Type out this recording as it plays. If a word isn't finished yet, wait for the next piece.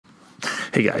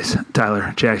Hey guys,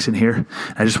 Tyler Jackson here.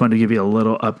 I just wanted to give you a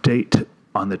little update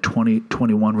on the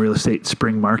 2021 real estate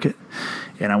spring market.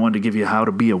 And I wanted to give you how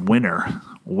to be a winner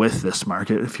with this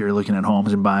market. If you're looking at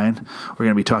homes and buying, we're going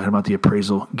to be talking about the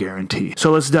appraisal guarantee.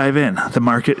 So let's dive in. The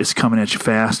market is coming at you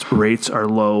fast. Rates are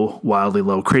low, wildly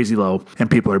low, crazy low. And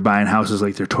people are buying houses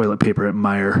like their toilet paper at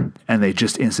Meijer. And they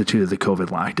just instituted the COVID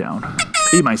lockdown.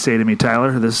 You might say to me,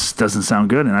 Tyler, this doesn't sound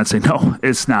good. And I'd say, no,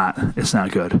 it's not. It's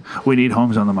not good. We need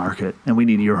homes on the market and we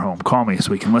need your home. Call me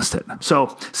so we can list it.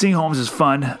 So seeing homes is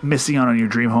fun. Missing out on your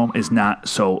dream home is not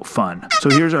so fun. So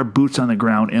here's our boots on the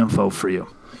ground info for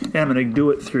you. And I'm going to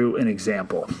do it through an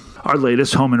example. Our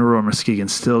latest home in rural Muskegon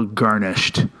still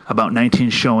garnished about 19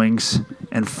 showings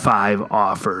and 5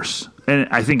 offers. And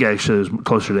I think actually it was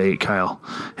closer to 8, Kyle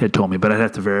had told me, but I'd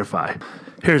have to verify.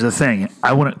 Here's the thing.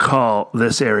 I wouldn't call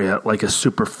this area like a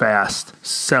super fast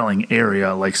selling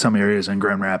area like some areas in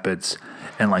Grand Rapids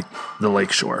and like the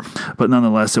Lakeshore. But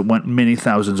nonetheless, it went many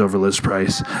thousands over list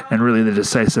price. And really the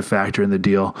decisive factor in the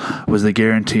deal was the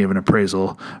guarantee of an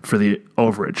appraisal for the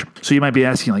overage. So you might be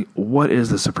asking, like, what is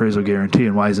this appraisal guarantee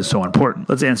and why is it so important?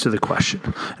 Let's answer the question.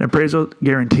 An appraisal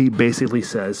guarantee basically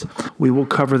says we will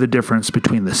cover the difference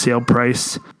between the sale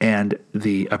price and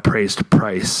the appraised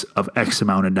price of X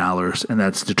amount of dollars. And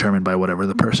that's determined by whatever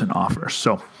the person offers.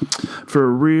 So for a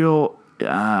real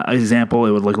example,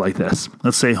 it would look like this.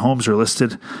 Let's say homes are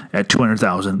listed at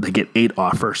 $200,000. They get 8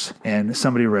 offers, and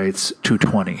somebody writes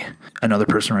 $220. Another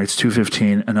person writes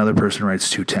 $215. Another person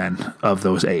writes $210 of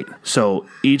those 8. So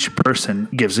each person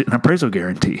gives an appraisal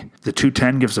guarantee. The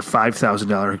 $210 gives a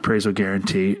 $5,000 appraisal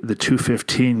guarantee. The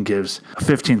 $215 gives a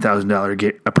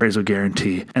 $15,000 appraisal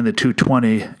guarantee, and the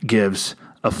 $220 gives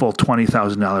a full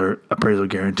 $20,000 appraisal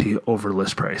guarantee over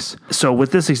list price. So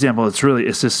with this example, it's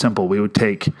just simple. We would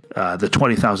take the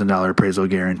 $20,000 appraisal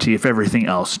guarantee if everything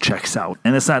else checks out.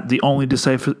 And it's not the only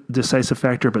decisive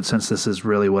factor, but since this is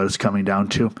really what it's coming down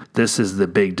to, this is the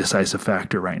big decisive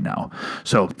factor right now.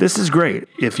 So this is great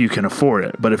if you can afford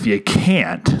it, but if you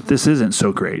can't, this isn't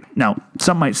so great. Now,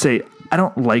 some might say, I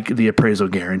don't like the appraisal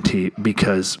guarantee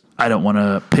because I don't want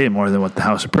to pay more than what the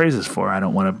house appraises for. I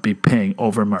don't want to be paying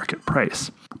over market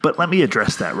price. But let me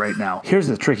address that right now. Here's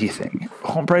the tricky thing.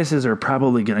 Home prices are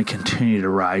probably going to continue to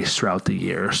rise throughout the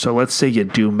year. So let's say you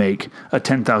do make a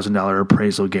 $10,000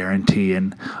 appraisal guarantee,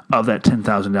 and of that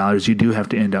 $10,000, you do have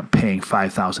to end up paying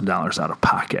 $5,000 out of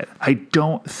pocket. I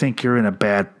don't think you're in a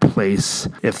bad place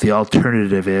if the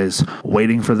alternative is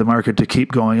waiting for the market to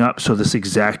keep going up. So this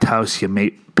exact house you may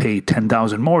pay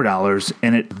 $10,000 more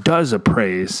and it does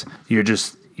appraise. You're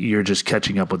just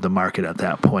catching up with the market at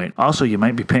that point. Also, you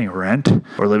might be paying rent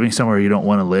or living somewhere you don't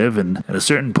want to live. And at a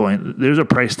certain point, there's a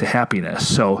price to happiness.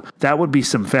 So that would be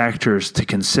some factors to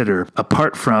consider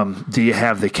apart from, do you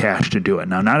have the cash to do it?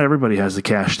 Now, not everybody has the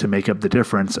cash to make up the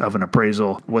difference of an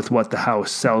appraisal with what the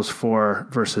house sells for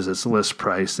versus its list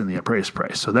price and the appraised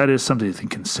price. So that is something to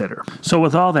consider. So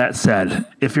with all that said,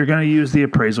 if you're going to use the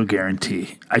appraisal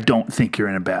guarantee, I don't think you're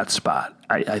in a bad spot.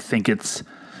 I think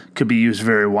could be used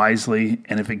very wisely,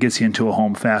 and if it gets you into a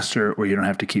home faster where you don't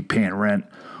have to keep paying rent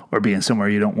or being somewhere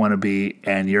you don't want to be,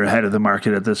 and you're ahead of the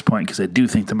market at this point, because I do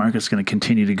think the market's going to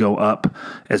continue to go up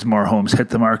as more homes hit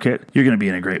the market, you're going to be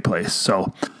in a great place.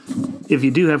 So if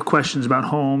you do have questions about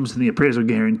homes and the appraisal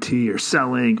guarantee or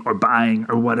selling or buying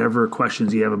or whatever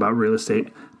questions you have about real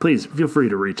estate, please feel free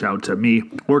to reach out to me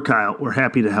or Kyle. We're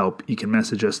happy to help. You can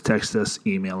message us, text us,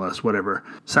 email us, whatever.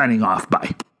 Signing off.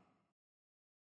 Bye.